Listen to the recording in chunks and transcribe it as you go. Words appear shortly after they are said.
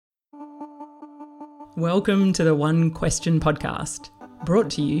Welcome to the One Question podcast, brought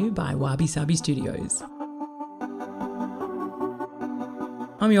to you by Wabi Sabi Studios.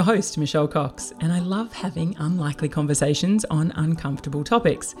 I'm your host, Michelle Cox, and I love having unlikely conversations on uncomfortable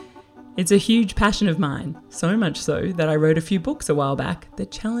topics. It's a huge passion of mine, so much so that I wrote a few books a while back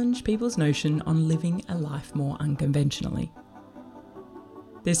that challenge people's notion on living a life more unconventionally.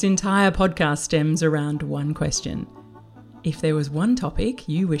 This entire podcast stems around one question. If there was one topic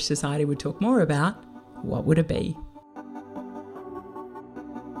you wish society would talk more about, what would it be?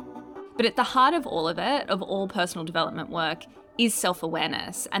 But at the heart of all of it, of all personal development work, is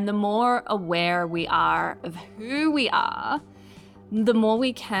self-awareness. And the more aware we are of who we are, the more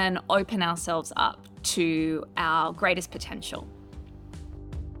we can open ourselves up to our greatest potential.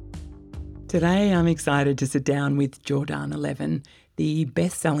 Today, I'm excited to sit down with Jordanna Levin, the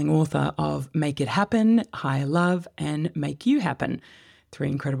best-selling author of Make It Happen, Higher Love, and Make You Happen, 3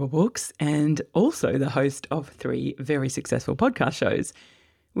 incredible books, and also the host of 3 very successful podcast shows.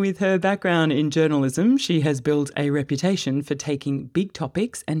 With her background in journalism, she has built a reputation for taking big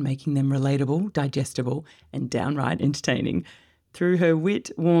topics and making them relatable, digestible, and downright entertaining. Through her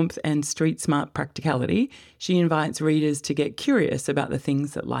wit, warmth, and street-smart practicality, she invites readers to get curious about the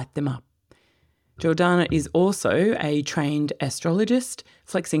things that light them up. Jordanna is also a trained astrologist,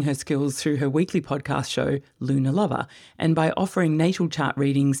 flexing her skills through her weekly podcast show, Lunar Lover, and by offering natal chart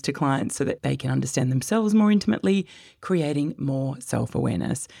readings to clients so that they can understand themselves more intimately, creating more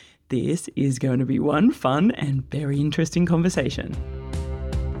self-awareness. This is going to be one fun and very interesting conversation.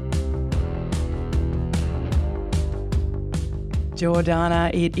 Jordanna,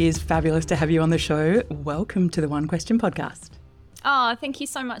 it is fabulous to have you on the show. Welcome to the One Question podcast. Oh, thank you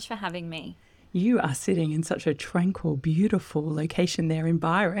so much for having me. You are sitting in such a tranquil, beautiful location there in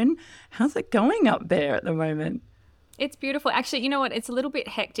Byron. How's it going up there at the moment? It's beautiful. Actually, you know what? It's a little bit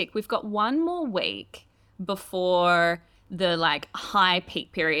hectic. We've got one more week before the high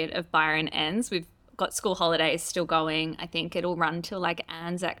peak period of Byron ends. We've got school holidays still going. I think it'll run till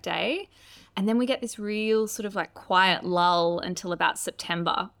Anzac Day. And then we get this real sort of quiet lull until about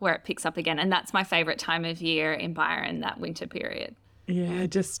September where it picks up again. And that's my favorite time of year in Byron, that winter period. Yeah,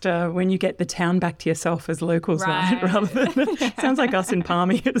 just when you get the town back to yourself as locals, right? Rather than, sounds like us in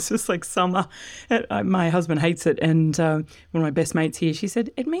Palmy. It's just like summer. My husband hates it. And one of my best mates here, she said,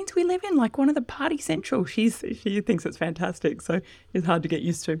 it means we live in one of the party central. She thinks it's fantastic. So it's hard to get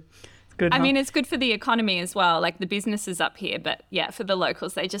used to. It's good. I mean, it's good for the economy as well. The businesses up here. But yeah, for the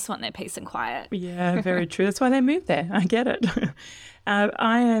locals, they just want their peace and quiet. Yeah, very true. That's why they moved there. I get it.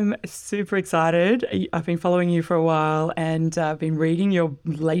 I am super excited. I've been following you for a while and I've been reading your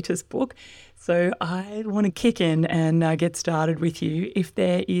latest book. So I want to kick in and get started with you. If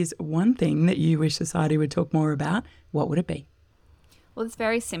there is one thing that you wish society would talk more about, what would it be? Well, it's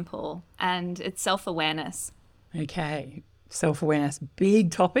very simple and it's self-awareness. Okay, self-awareness, big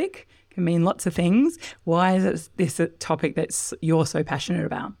topic, can mean lots of things. Why is this a topic that you're so passionate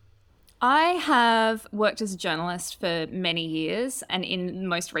about? I have worked as a journalist for many years, and in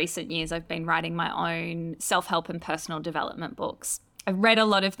most recent years, I've been writing my own self-help and personal development books. I've read a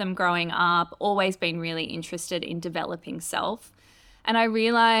lot of them growing up, always been really interested in developing self. And I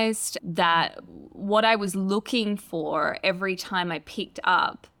realized that what I was looking for every time I picked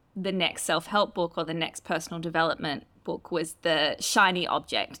up the next self-help book or the next personal development book was the shiny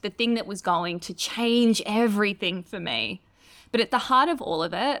object, the thing that was going to change everything for me. But at the heart of all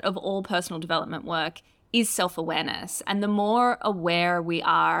of it, of all personal development work, is self-awareness. And the more aware we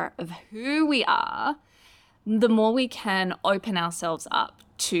are of who we are, the more we can open ourselves up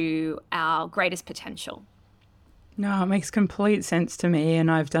to our greatest potential. No, it makes complete sense to me,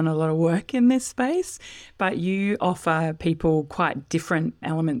 and I've done a lot of work in this space, but you offer people quite different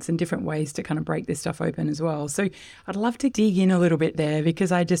elements and different ways to kind of break this stuff open as well. So I'd love to dig in a little bit there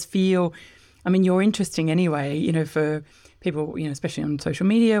because I just feel, you're interesting anyway, for people, especially on social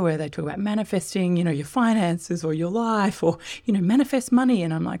media where they talk about manifesting, your finances or your life or, manifest money.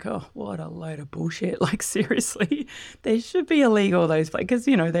 And I'm like, oh, what a load of bullshit. Seriously, they should be illegal, those places,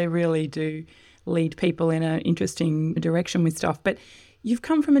 because, they really do lead people in an interesting direction with stuff. But you've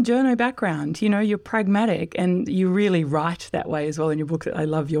come from a journo background, you're pragmatic and you really write that way as well in your book. I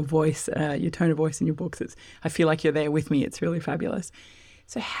love your voice, your tone of voice in your books. I feel like you're there with me. It's really fabulous.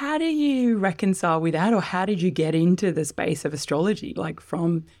 So how do you reconcile with that, or how did you get into the space of astrology,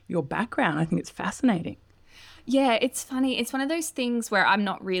 from your background? I think it's fascinating. Yeah, it's funny. It's one of those things where I'm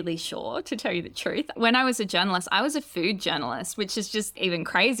not really sure, to tell you the truth. When I was a journalist, I was a food journalist, which is just even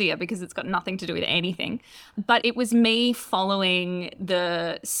crazier because it's got nothing to do with anything. But it was me following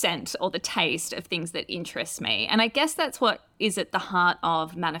the scent or the taste of things that interest me. And I guess that's what is at the heart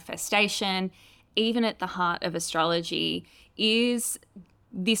of manifestation even at the heart of astrology, is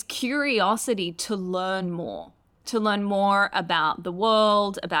this curiosity to learn more about the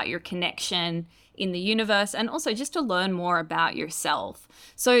world, about your connection in the universe, and also just to learn more about yourself.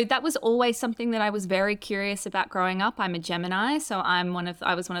 So that was always something that I was very curious about growing up. I'm a Gemini, so I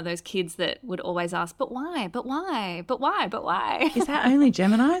was one of those kids that would always ask, but why? But why? But why? But why? Is that only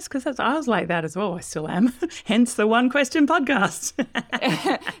Geminis? Because I was like that as well. I still am. Hence the One Question podcast.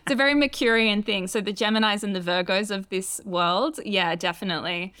 It's a very Mercurian thing. So the Geminis and the Virgos of this world, yeah,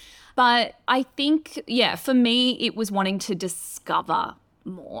 definitely. But I think, yeah, for me, it was wanting to discover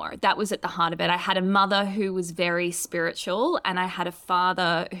more. That was at the heart of it. I had a mother who was very spiritual, and I had a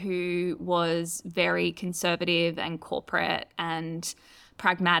father who was very conservative and corporate and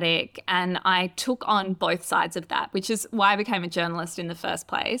pragmatic. And I took on both sides of that, which is why I became a journalist in the first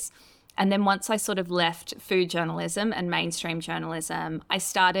place. And then once I sort of left food journalism and mainstream journalism, I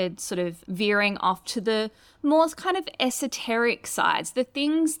started sort of veering off to the more kind of esoteric sides, the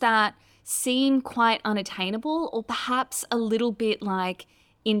things that seem quite unattainable or perhaps a little bit like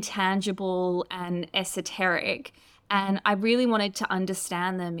intangible and esoteric. And I really wanted to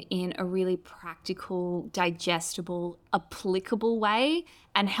understand them in a really practical, digestible, applicable way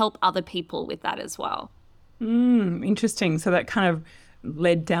and help other people with that as well. Interesting. So that kind of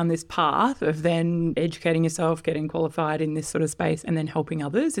led down this path of then educating yourself, getting qualified in this sort of space, and then helping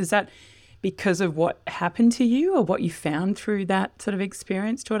others. Is that because of what happened to you or what you found through that sort of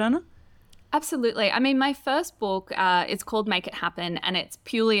experience, Jordanna? Absolutely. I mean, my first book, it's called Make It Happen, and it's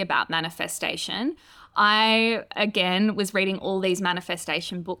purely about manifestation. I, again, was reading all these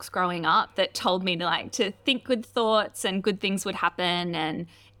manifestation books growing up that told me to think good thoughts and good things would happen. And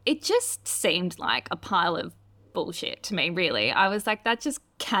it just seemed like a pile of bullshit to me, really. I was like, that just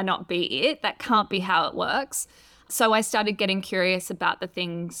cannot be it. That can't be how it works. So I started getting curious about the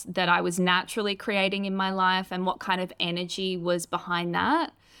things that I was naturally creating in my life and what kind of energy was behind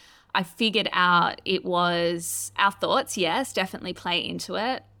that. I figured out it was our thoughts, yes, definitely play into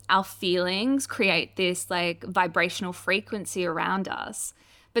it. Our feelings create this like vibrational frequency around us.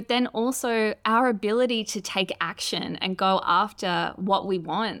 But then also our ability to take action and go after what we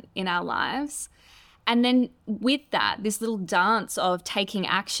want in our lives. And then with that, this little dance of taking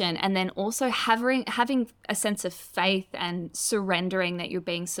action and then also having a sense of faith and surrendering that you're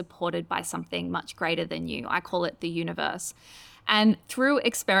being supported by something much greater than you. I call it the universe. And through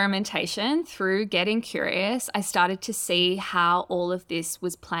experimentation, through getting curious, I started to see how all of this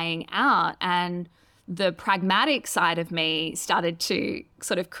was playing out. And the pragmatic side of me started to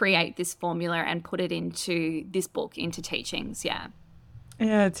sort of create this formula and put it into this book, into teachings. Yeah.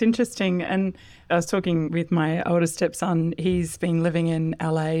 Yeah, it's interesting. And I was talking with my oldest stepson. He's been living in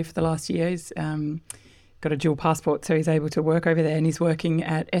LA for the last year. He's got a dual passport, so he's able to work over there. And he's working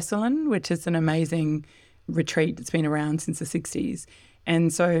at Esalen, which is an amazing retreat that's been around since the 60s.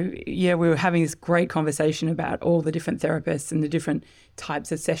 And so, yeah, we were having this great conversation about all the different therapists and the different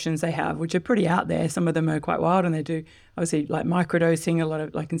types of sessions they have, which are pretty out there. Some of them are quite wild, and they do obviously like microdosing, a lot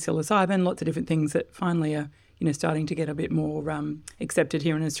of like in psilocybin, lots of different things that finally are, starting to get a bit more accepted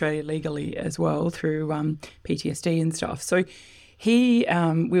here in Australia legally as well through PTSD and stuff. So we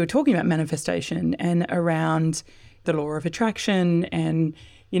were talking about manifestation and around the law of attraction, and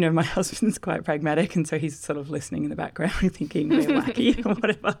my husband's quite pragmatic, and so he's sort of listening in the background thinking we're wacky or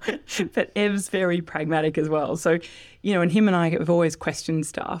whatever. But Ev's very pragmatic as well. So, and him and I have always questioned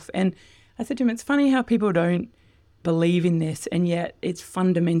stuff. And I said to him, it's funny how people don't believe in this, and yet it's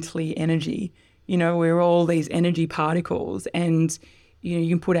fundamentally energy. We're all these energy particles, and, you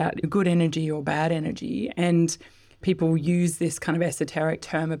can put out good energy or bad energy. And people use this kind of esoteric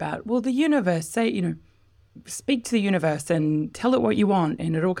term about, well, the universe, say, speak to the universe and tell it what you want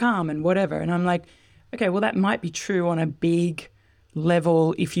and it'll come and whatever. And I'm like, okay, well, that might be true on a big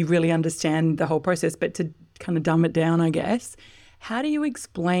level if you really understand the whole process, but to kind of dumb it down, I guess, how do you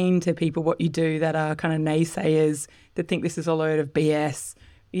explain to people what you do that are kind of naysayers that think this is a load of BS,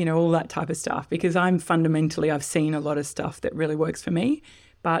 all that type of stuff? Because I've seen a lot of stuff that really works for me,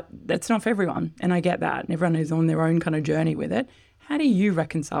 but that's not for everyone. And I get that. And everyone is on their own kind of journey with it. How do you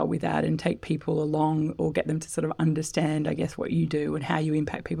reconcile with that and take people along or get them to sort of understand, I guess, what you do and how you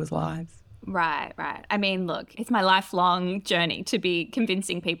impact people's lives? Right. I mean, look, it's my lifelong journey to be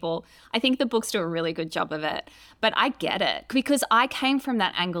convincing people. I think the books do a really good job of it, but I get it because I came from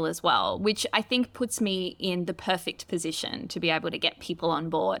that angle as well, which I think puts me in the perfect position to be able to get people on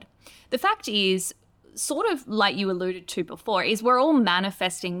board. The fact is, sort of like you alluded to before, is we're all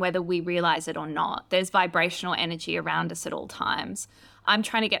manifesting whether we realize it or not. There's vibrational energy around us at all times. I'm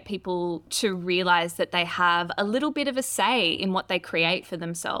trying to get people to realize that they have a little bit of a say in what they create for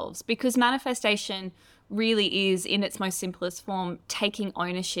themselves, because manifestation really is, in its most simplest form, taking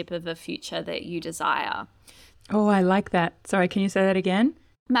ownership of a future that you desire. Oh, I like that. Sorry, can you say that again?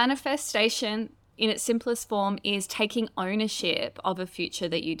 Manifestation, in its simplest form, is taking ownership of a future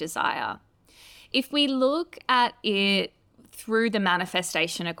that you desire. If we look at it through the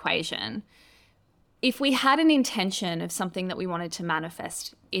manifestation equation, if we had an intention of something that we wanted to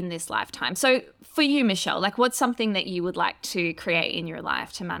manifest in this lifetime. So for you, Michelle, like what's something that you would like to create in your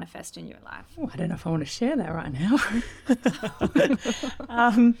life, to manifest in your life? Oh, I don't know if I want to share that right now.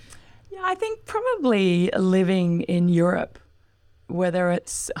 Yeah, I think probably living in Europe, whether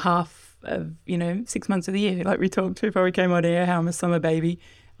it's half of, 6 months of the year, like we talked before we came on air, how I'm a summer baby.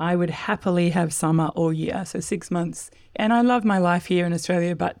 I would happily have summer all year, so 6 months. And I love my life here in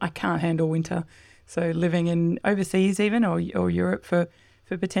Australia, but I can't handle winter. So living in overseas even or Europe for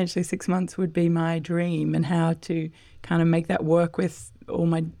potentially 6 months would be my dream, and how to kind of make that work with all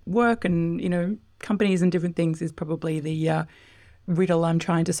my work and, companies and different things is probably the riddle I'm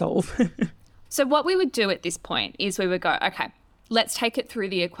trying to solve. So what we would do at this point is we would go, okay, let's take it through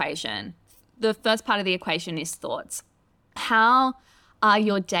the equation. The first part of the equation is thoughts. How are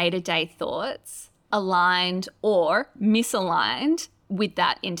your day-to-day thoughts aligned or misaligned with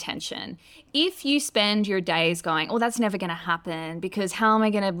that intention? If you spend your days going, oh, that's never going to happen because how am I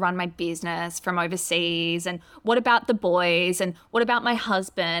going to run my business from overseas? And what about the boys? And what about my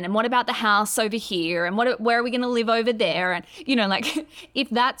husband? And what about the house over here? And where are we going to live over there? And, if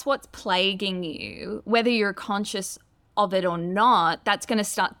that's what's plaguing you, whether you're conscious of it or not, that's going to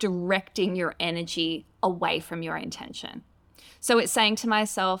start directing your energy away from your intention. So it's saying to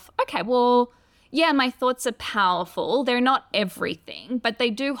myself, okay, well, yeah, my thoughts are powerful. They're not everything, but they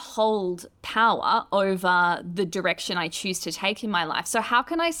do hold power over the direction I choose to take in my life. So how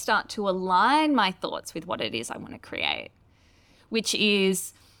can I start to align my thoughts with what it is I want to create? Which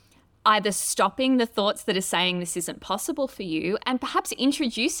is either stopping the thoughts that are saying this isn't possible for you, and perhaps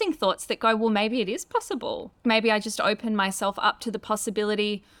introducing thoughts that go, well, maybe it is possible. Maybe I just open myself up to the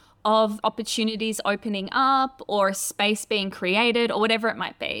possibility of opportunities opening up or space being created or whatever it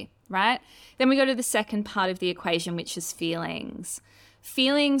might be, right? Then we go to the second part of the equation, which is feelings.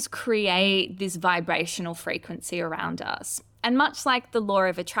 Feelings create this vibrational frequency around us. And much like the law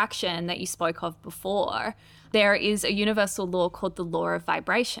of attraction that you spoke of before, there is a universal law called the law of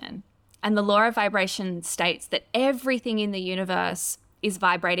vibration. And the law of vibration states that everything in the universe is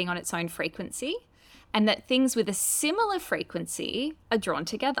vibrating on its own frequency, and that things with a similar frequency are drawn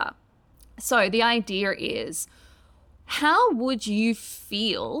together. So the idea is, how would you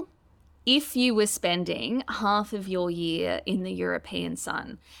feel if you were spending half of your year in the European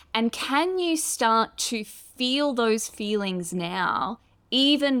sun? And can you start to feel those feelings now,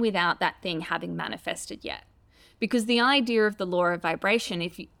 even without that thing having manifested yet? Because the idea of the law of vibration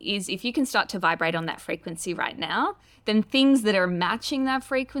is if you can start to vibrate on that frequency right now, then things that are matching that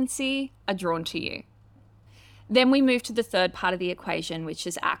frequency are drawn to you. Then we move to the third part of the equation, which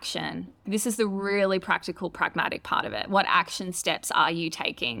is action. This is the really practical, pragmatic part of it. What action steps are you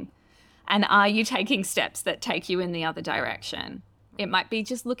taking? And are you taking steps that take you in the other direction? It might be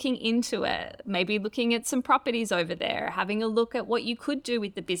just looking into it, maybe looking at some properties over there, having a look at what you could do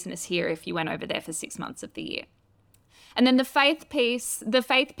with the business here if you went over there for 6 months of the year. And then the faith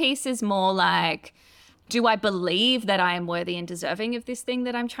piece is more like, do I believe that I am worthy and deserving of this thing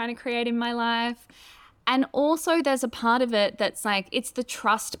that I'm trying to create in my life? And also there's a part of it that's like, it's the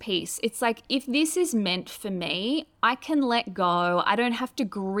trust piece. It's like, if this is meant for me, I can let go. I don't have to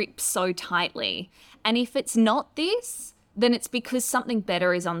grip so tightly. And if it's not this, then it's because something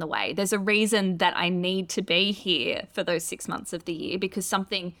better is on the way. There's a reason that I need to be here for those 6 months of the year, because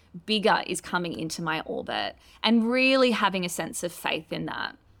something bigger is coming into my orbit, and really having a sense of faith in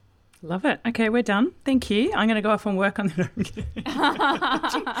that. Love it. Okay, we're done. Thank you. I'm going to go off and work on that.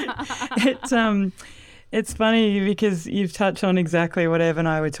 It's funny because you've touched on exactly what Ev and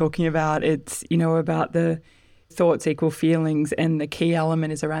I were talking about. It's, about the thoughts equal feelings, and the key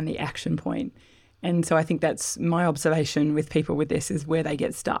element is around the action point. And so I think that's my observation with people with this, is where they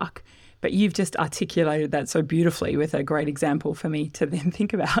get stuck. But you've just articulated that so beautifully with a great example for me to then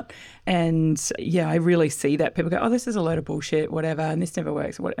think about. And yeah, I really see that. People go, oh, this is a load of bullshit, whatever, and this never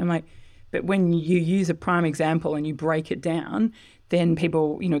works. But when you use a prime example and you break it down, then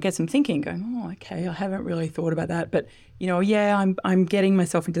people, get some thinking, going, oh, okay, I haven't really thought about that. But, yeah, I'm getting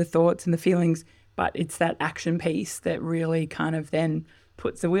myself into the thoughts and the feelings, but it's that action piece that really kind of then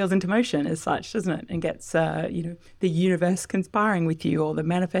puts the wheels into motion as such, doesn't it? And gets, the universe conspiring with you, or the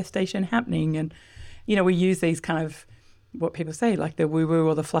manifestation happening. And, we use these kind of what people say, like the woo-woo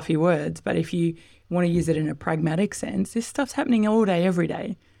or the fluffy words. But if you want to use it in a pragmatic sense, this stuff's happening all day, every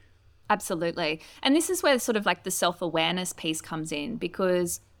day. Absolutely. And this is where sort of like the self-awareness piece comes in,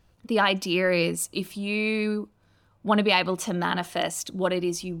 because the idea is if you want to be able to manifest what it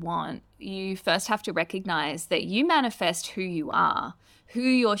is you want, you first have to recognize that you manifest who you are, who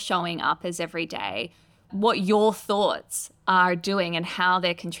you're showing up as every day, what your thoughts are doing and how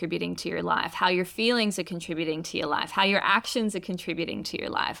they're contributing to your life, how your feelings are contributing to your life, how your actions are contributing to your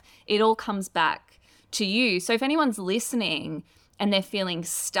life. It all comes back to you. So if anyone's listening and they're feeling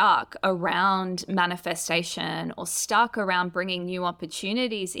stuck around manifestation or stuck around bringing new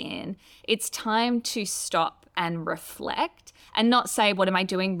opportunities in, it's time to stop and reflect and not say, what am I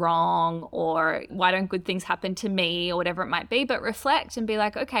doing wrong? Or why don't good things happen to me? Or whatever it might be, but reflect and be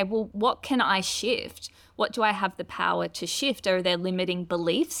like, okay, well, what can I shift? What do I have the power to shift? Are there limiting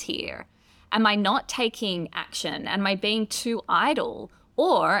beliefs here? Am I not taking action? Am I being too idle?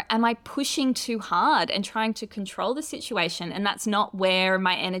 Or am I pushing too hard and trying to control the situation? And that's not where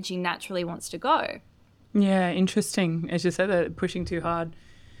my energy naturally wants to go. Yeah, interesting. As you said, that pushing too hard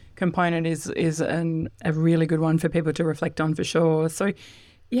component is a really good one for people to reflect on for sure. So,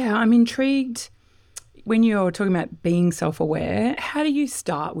 yeah, I'm intrigued when you're talking about being self-aware. How do you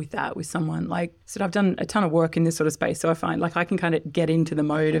start with that with someone? Like, so I've done a ton of work in this sort of space, so I find like I can kind of get into the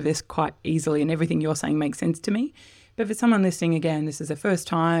mode of this quite easily, and everything you're saying makes sense to me. But for someone listening, again, this is their first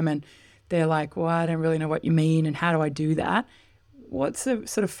time and they're like, well, I don't really know what you mean and how do I do that? What's the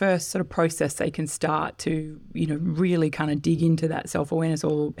sort of first sort of process they can start to, you know, really kind of dig into that self-awareness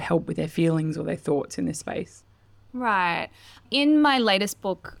or help with their feelings or their thoughts in this space? Right. In my latest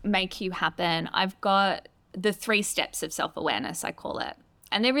book, Make You Happen, I've got the 3 steps of self-awareness, I call it.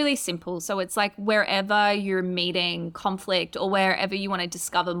 And they're really simple. So it's like wherever you're meeting conflict or wherever you want to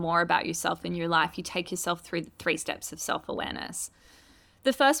discover more about yourself in your life, you take yourself through the 3 steps of self-awareness.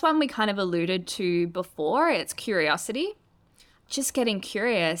 The first one we kind of alluded to before, it's curiosity. Just getting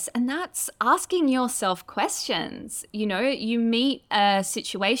curious. And that's asking yourself questions. You know, you meet a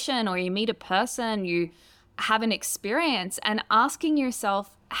situation or you meet a person, you have an experience, and asking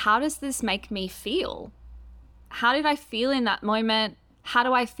yourself, how does this make me feel? How did I feel in that moment? How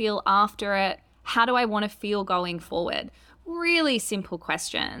do I feel after it? How do I want to feel going forward? Really simple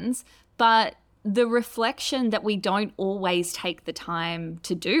questions, but the reflection that we don't always take the time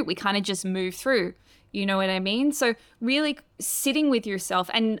to do, we kind of just move through. You know what I mean? So really sitting with yourself.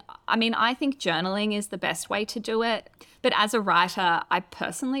 And I mean, I think journaling is the best way to do it. But as a writer, I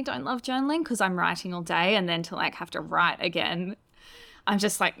personally don't love journaling because I'm writing all day and then to like have to write again, I'm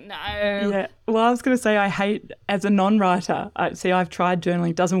just like, no. Yeah. Well, I was going to say I hate as a non-writer. I've tried journaling.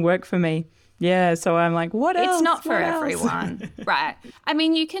 It doesn't work for me. Yeah. So I'm like, what else? It's not for everyone. Right. I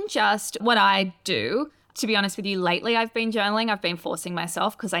mean, you can just, what I do, to be honest with you, lately I've been journaling. I've been forcing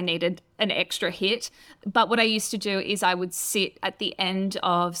myself because I needed an extra hit. But what I used to do is I would sit at the end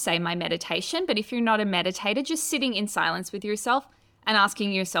of, say, my meditation. But if you're not a meditator, just sitting in silence with yourself and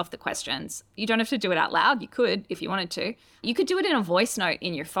asking yourself the questions. You don't have to do it out loud. You could if you wanted to. You could do it in a voice note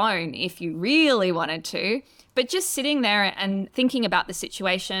in your phone if you really wanted to. But just sitting there and thinking about the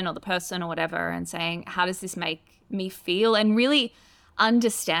situation or the person or whatever and saying, how does this make me feel? And really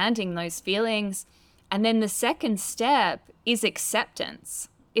understanding those feelings. And then the second step is acceptance.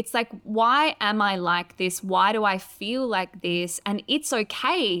 It's like, why am I like this? Why do I feel like this? And it's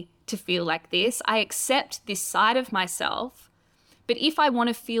okay to feel like this. I accept this side of myself. But if I want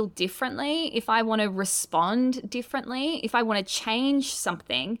to feel differently, if I want to respond differently, if I want to change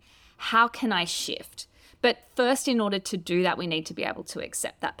something, how can I shift? But first, in order to do that, we need to be able to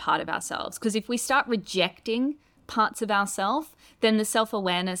accept that part of ourselves. Because if we start rejecting parts of ourselves, then the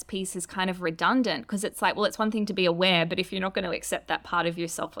self-awareness piece is kind of redundant because it's like, well, it's one thing to be aware, but if you're not going to accept that part of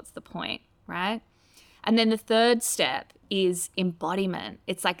yourself, what's the point, right? And then the third step is embodiment.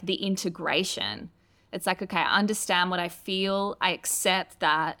 It's like the integration. It's like, okay, I understand what I feel. I accept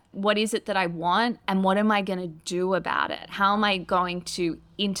that. What is it that I want? And what am I going to do about it? How am I going to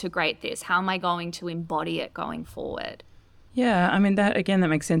integrate this? How am I going to embody it going forward? Yeah, I mean, that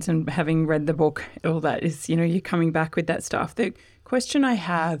makes sense. And having read the book, all that is, you know, you're coming back with that stuff. The question I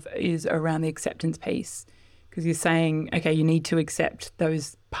have is around the acceptance piece, because you're saying, okay, you need to accept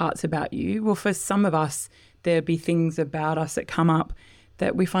those parts about you. Well, for some of us, there'll be things about us that come up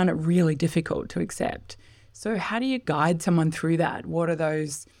that we find it really difficult to accept. So how do you guide someone through that? What are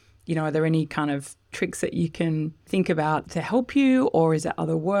those, you know, are there any kind of tricks that you can think about to help you, or is it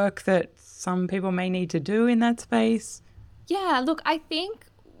other work that some people may need to do in that space? Yeah, look, I think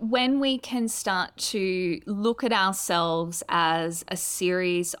when we can start to look at ourselves as a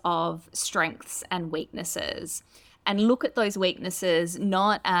series of strengths and weaknesses, and look at those weaknesses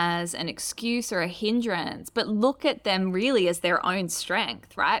not as an excuse or a hindrance, but look at them really as their own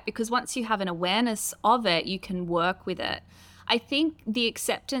strength, right? Because once you have an awareness of it, you can work with it. I think the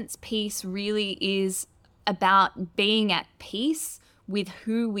acceptance piece really is about being at peace with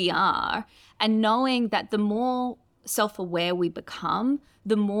who we are and knowing that the more self-aware we become,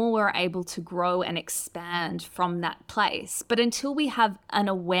 the more we're able to grow and expand from that place. But until we have an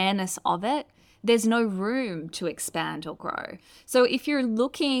awareness of it, there's no room to expand or grow. So if you're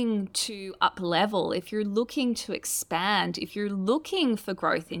looking to up level, if you're looking to expand, if you're looking for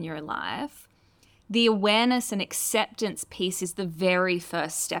growth in your life, the awareness and acceptance piece is the very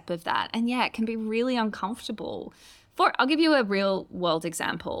first step of that. And yeah, it can be really uncomfortable. I'll give you a real world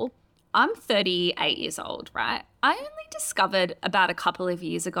example. I'm 38 years old, right? I only discovered about a couple of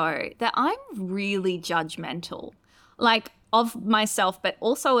years ago that I'm really judgmental, like of myself, but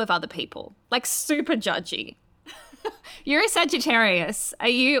also of other people, like super judgy. You're a Sagittarius. Are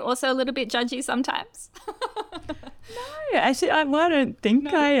you also a little bit judgy sometimes? No, actually, I don't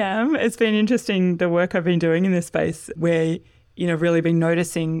think I am. It's been interesting, the work I've been doing in this space where, really been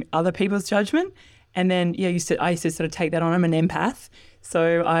noticing other people's judgment. And then, I used to sort of take that on. I'm an empath.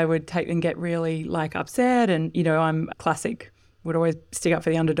 So I would take and get really upset. And, I'm classic, would always stick up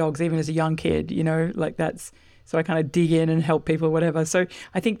for the underdogs, even as a young kid, that's. So I kind of dig in and help people, whatever. So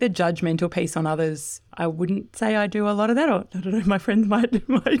I think the judgmental piece on others, I wouldn't say I do a lot of that. Or I don't know, my friends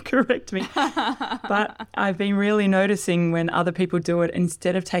might correct me. But I've been really noticing when other people do it,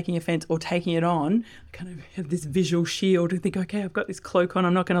 instead of taking offense or taking it on, I kind of have this visual shield and think, okay, I've got this cloak on,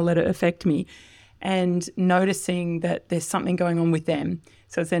 I'm not going to let it affect me. And noticing that there's something going on with them.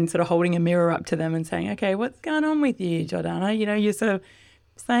 So it's then sort of holding a mirror up to them and saying, okay, what's going on with you, Jordanna? You're sort of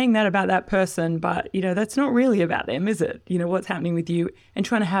saying that about that person, but, that's not really about them, is it? What's happening with you? And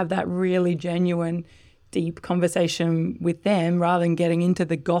trying to have that really genuine, deep conversation with them rather than getting into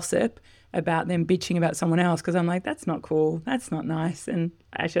the gossip about them bitching about someone else, because I'm like, that's not cool. That's not nice. And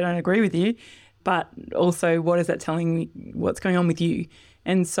actually, I don't agree with you. But also, what is that telling me? What's going on with you?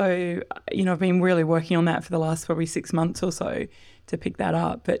 And so, I've been really working on that for the last probably 6 months or so to pick that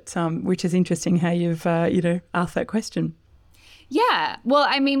up. But which is interesting how you've, asked that question. Yeah. Well,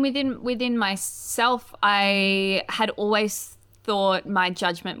 I mean, within myself, I had always thought my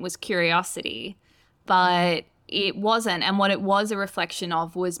judgment was curiosity, but it wasn't. And what it was a reflection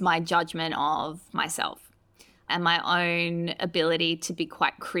of was my judgment of myself and my own ability to be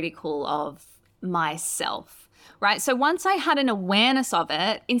quite critical of myself, right? So once I had an awareness of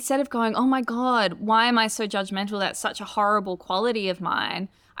it, instead of going, oh my God, why am I so judgmental? That's such a horrible quality of mine.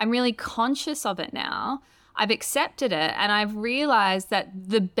 I'm really conscious of it now. I've accepted it, and I've realized that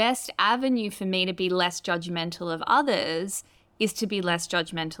the best avenue for me to be less judgmental of others is to be less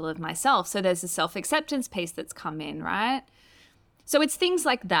judgmental of myself. So there's a self-acceptance piece that's come in, right? So it's things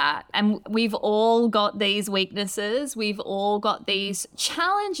like that. And we've all got these weaknesses. We've all got these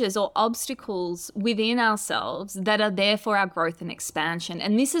challenges or obstacles within ourselves that are there for our growth and expansion.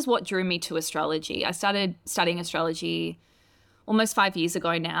 And this is what drew me to astrology. I started studying astrology almost 5 years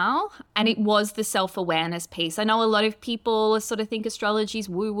ago now, and it was the self-awareness piece. I know a lot of people sort of think astrology is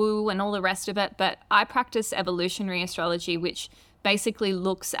woo-woo and all the rest of it, but I practice evolutionary astrology, which basically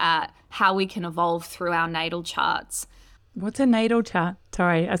looks at how we can evolve through our natal charts. What's a natal chart?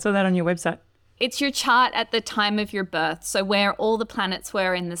 Sorry, I saw that on your website. It's your chart at the time of your birth, so where all the planets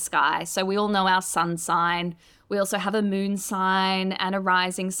were in the sky. So we all know our sun sign. We also have a moon sign and a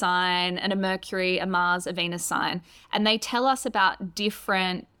rising sign and a Mercury, a Mars, a Venus sign. And they tell us about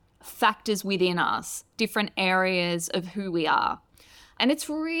different factors within us, different areas of who we are. And it's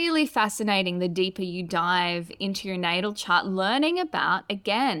really fascinating the deeper you dive into your natal chart, learning about,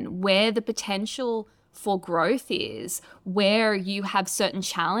 again, where the potential for growth is, where you have certain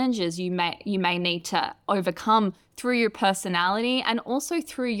challenges you may need to overcome through your personality and also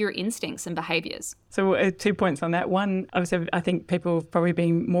through your instincts and behaviors. So 2 points on that. One, obviously, I think people have probably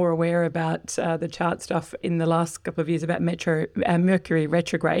been more aware about the chart stuff in the last couple of years about Mercury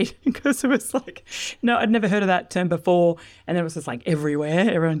retrograde, because it was like, no, I'd never heard of that term before. And then it was just like everywhere.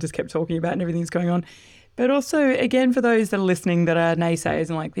 Everyone just kept talking about it and everything's going on. But also, again, for those that are listening that are naysayers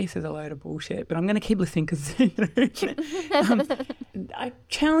and like, this is a load of bullshit, but I'm going to keep listening because I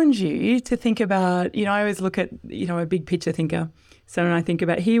challenge you to think about, I always look at, a big picture thinker. So when I think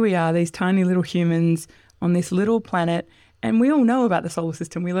about here we are, these tiny little humans on this little planet, and we all know about the solar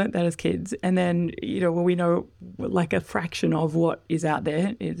system. We learnt that as kids. And then, we know like a fraction of what is out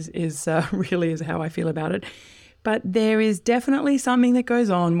there is really is how I feel about it. But there is definitely something that goes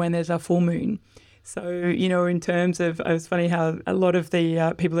on when there's a full moon. So, in terms of, it was funny how a lot of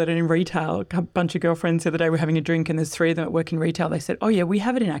the people that are in retail, a bunch of girlfriends the other day were having a drink and there's three of them that work in retail. They said, oh yeah, we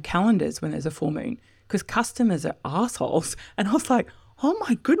have it in our calendars when there's a full moon because customers are assholes. And I was like, oh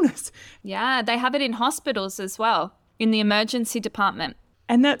my goodness. Yeah, they have it in hospitals as well, in the emergency department.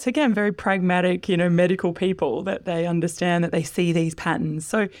 And that's, again, very pragmatic, medical people that they understand that they see these patterns.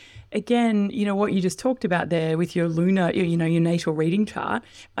 So, again, what you just talked about there with your lunar, your natal reading chart,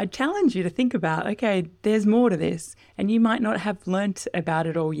 I challenge you to think about, okay, there's more to this. And you might not have learnt about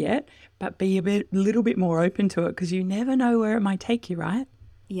it all yet, but be a little bit more open to it because you never know where it might take you, right?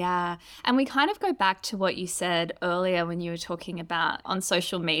 Yeah. And we kind of go back to what you said earlier when you were talking about on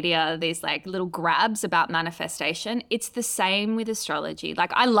social media, these like little grabs about manifestation. It's the same with astrology.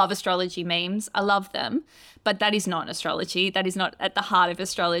 Like I love astrology memes. I love them, but that is not astrology. That is not at the heart of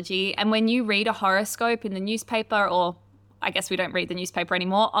astrology. And when you read a horoscope in the newspaper, or I guess we don't read the newspaper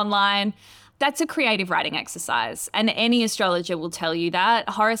anymore, online, that's a creative writing exercise. And any astrologer will tell you that.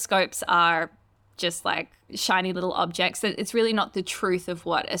 Horoscopes are just like shiny little objects. It's really not the truth of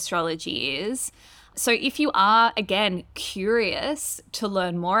what astrology is. So if you are, again, curious to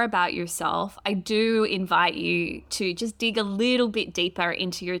learn more about yourself, I do invite you to just dig a little bit deeper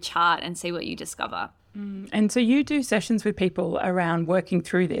into your chart and see what you discover. And so you do sessions with people around working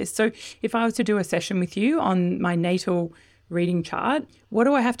through this. So if I was to do a session with you on my natal reading chart, what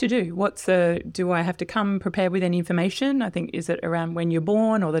do I have to do? Do I have to come prepared with any information? I think, is it around when you're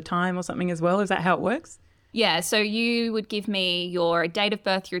born or the time or something as well? Is that how it works? Yeah, so you would give me your date of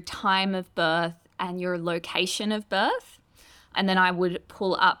birth, your time of birth, and your location of birth. And then I would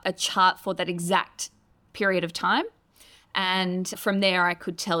pull up a chart for that exact period of time. And from there, I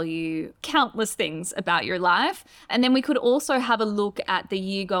could tell you countless things about your life. And then we could also have a look at the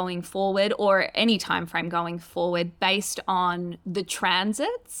year going forward or any time frame going forward based on the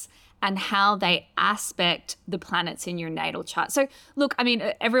transits and how they aspect the planets in your natal chart. So look, I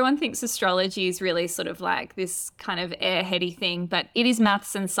mean, everyone thinks astrology is really sort of like this kind of airheady thing, but it is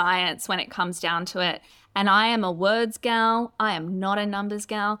maths and science when it comes down to it. And I am a words gal. I am not a numbers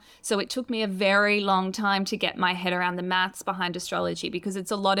gal. So it took me a very long time to get my head around the maths behind astrology because it's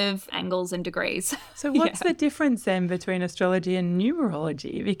a lot of angles and degrees. So what's the difference then between astrology and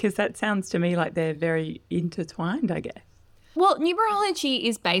numerology? Because that sounds to me like they're very intertwined, I guess. Well, numerology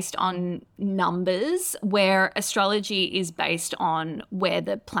is based on numbers, where astrology is based on where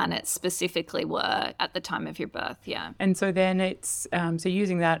the planets specifically were at the time of your birth, yeah. And so then it's, so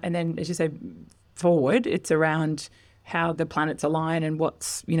using that, and then as you say, forward, it's around how the planets align and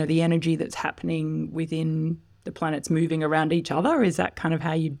what's, the energy that's happening within the planets moving around each other. Is that kind of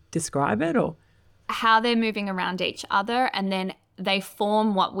how you describe it, or? How they're moving around each other, and then they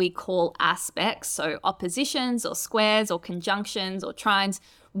form what we call aspects, so oppositions or squares or conjunctions or trines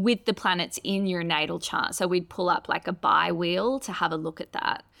with the planets in your natal chart. So we'd pull up like a bi-wheel to have a look at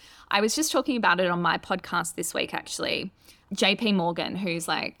that. I was just talking about it on my podcast this week, actually. JP Morgan, who's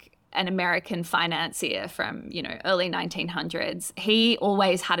like an American financier from, early 1900s, he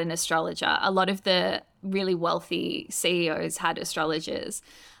always had an astrologer. A lot of the really wealthy CEOs had astrologers.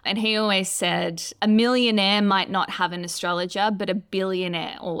 And he always said, a millionaire might not have an astrologer, but a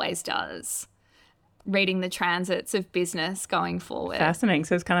billionaire always does. Reading the transits of business going forward. Fascinating.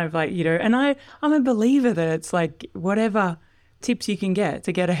 So it's kind of like, and I'm a believer that it's like whatever tips you can get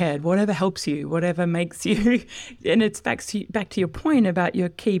to get ahead, whatever helps you, whatever makes you, and it's back to your point about your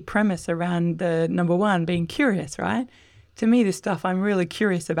key premise around the number one, being curious, right? To me, this stuff I'm really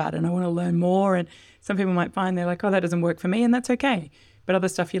curious about and I want to learn more. And some people might find they're like, oh, that doesn't work for me, and that's okay. But other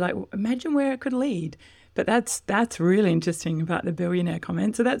stuff you're like, well, imagine where it could lead. But that's really interesting about the billionaire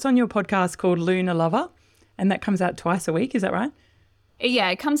comment. So that's on your podcast called Lunar Lover, and that comes out twice a week. Is that right?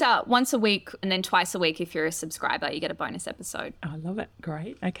 Yeah, it comes out once a week and then twice a week if you're a subscriber. You get a bonus episode. I love it.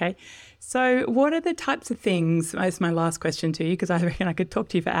 Great. Okay. So what are the types of things, that's my last question to you, because I reckon I could talk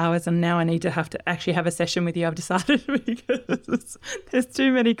to you for hours and now I need to actually have a session with you, I've decided, because there's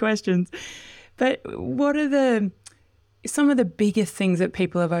too many questions. But what are some of the biggest things that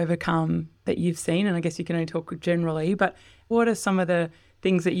people have overcome that you've seen? And I guess you can only talk generally, but what are some of the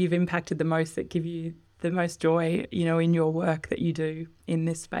things that you've impacted the most that give you the most joy, in your work that you do in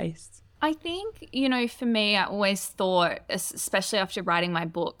this space? I think, for me, I always thought, especially after writing my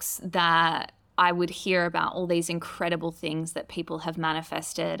books, that I would hear about all these incredible things that people have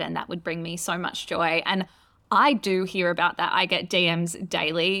manifested, and that would bring me so much joy. And I do hear about that. I get DMs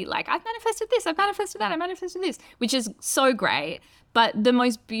daily, like, I've manifested this, I've manifested that, I manifested this, which is so great. But the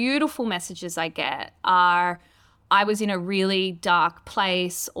most beautiful messages I get are, I was in a really dark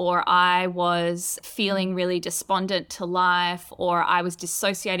place, or I was feeling really despondent to life, or I was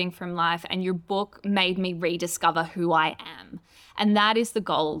dissociating from life, and your book made me rediscover who I am. And that is the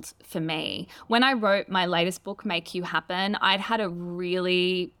gold for me. When I wrote my latest book, Make You Happen, I'd had a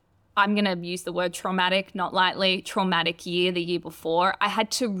really, I'm going to use the word traumatic, not lightly, traumatic year the year before. I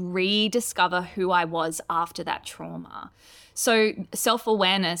had to rediscover who I was after that trauma. So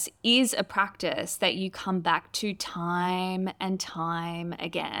self-awareness is a practice that you come back to time and time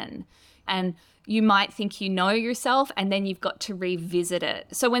again. And you might think you know yourself, and then you've got to revisit it.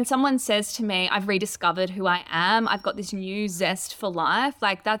 So when someone says to me, I've rediscovered who I am, I've got this new zest for life,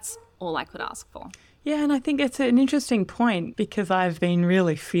 like that's all I could ask for. Yeah, and I think it's an interesting point because I've been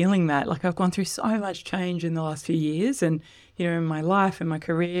really feeling that. Like I've gone through so much change in the last few years and, in my life and my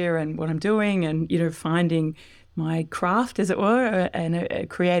career and what I'm doing and, finding my craft, as it were, and a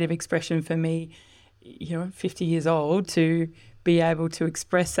creative expression for me, 50 years old, to be able to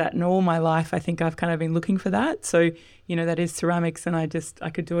express that. And all my life, I think I've kind of been looking for that. So, that is ceramics, and I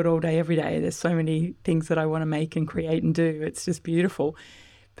could do it all day, every day. There's so many things that I want to make and create and do. It's just beautiful.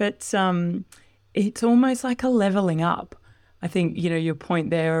 But it's almost like a leveling up. I think, your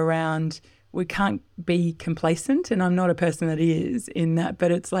point there around we can't be complacent, and I'm not a person that is in that,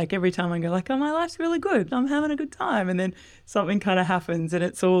 but it's like every time I go like, oh, my life's really good, I'm having a good time, and then something kind of happens and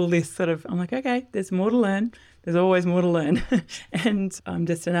it's all this sort of, I'm like, okay, there's more to learn. There's always more to learn. And I'm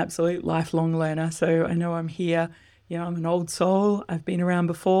just an absolute lifelong learner. So I know I'm here, I'm an old soul. I've been around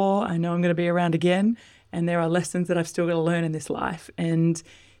before. I know I'm going to be around again. And there are lessons that I've still got to learn in this life. And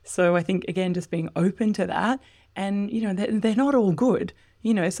so I think, again, just being open to that. And, they're not all good.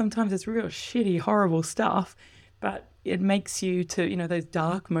 Sometimes it's real shitty, horrible stuff, but it makes you to, those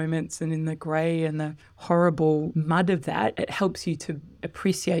dark moments and in the grey and the horrible mud of that, it helps you to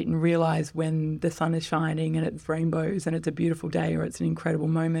appreciate and realise when the sun is shining and it's rainbows and it's a beautiful day or it's an incredible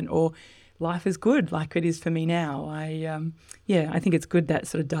moment or life is good like it is for me now. I think it's good, that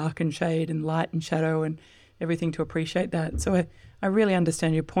sort of dark and shade and light and shadow and everything, to appreciate that. So I really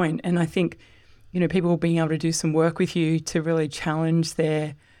understand your point. And I think, people being able to do some work with you to really challenge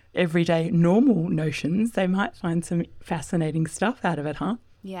their everyday normal notions, they might find some fascinating stuff out of it, huh?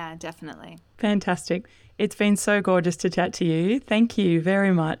 Yeah, definitely. Fantastic. It's been so gorgeous to chat to you. Thank you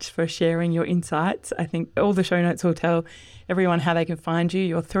very much for sharing your insights. I think all the show notes will tell everyone how they can find you,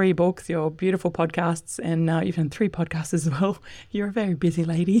 your 3 books, your beautiful podcasts, and you've done 3 podcasts as well. You're a very busy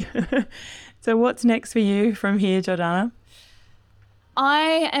lady. So what's next for you from here, Jordanna?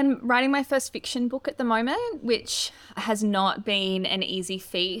 I am writing my first fiction book at the moment, which has not been an easy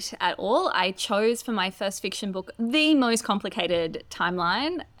feat at all. I chose for my first fiction book the most complicated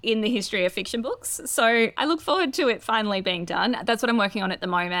timeline in the history of fiction books. So I look forward to it finally being done. That's what I'm working on at the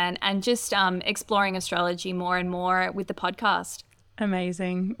moment, and just exploring astrology more and more with the podcast.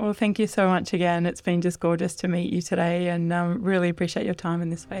 Amazing. Well, thank you so much again. It's been just gorgeous to meet you today, and really appreciate your time in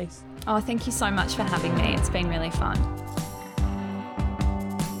this space. Oh, thank you so much for having me. It's been really fun.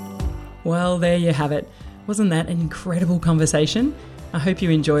 Well, there you have it. Wasn't that an incredible conversation? I hope you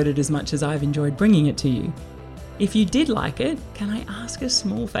enjoyed it as much as I've enjoyed bringing it to you. If you did like it, can I ask a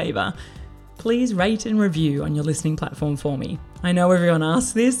small favour? Please rate and review on your listening platform for me. I know everyone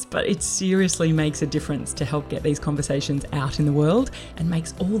asks this, but it seriously makes a difference to help get these conversations out in the world and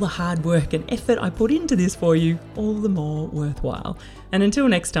makes all the hard work and effort I put into this for you all the more worthwhile. And until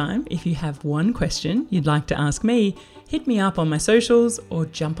next time, if you have one question you'd like to ask me, hit me up on my socials or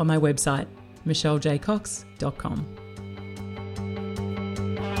jump on my website, michellejcox.com.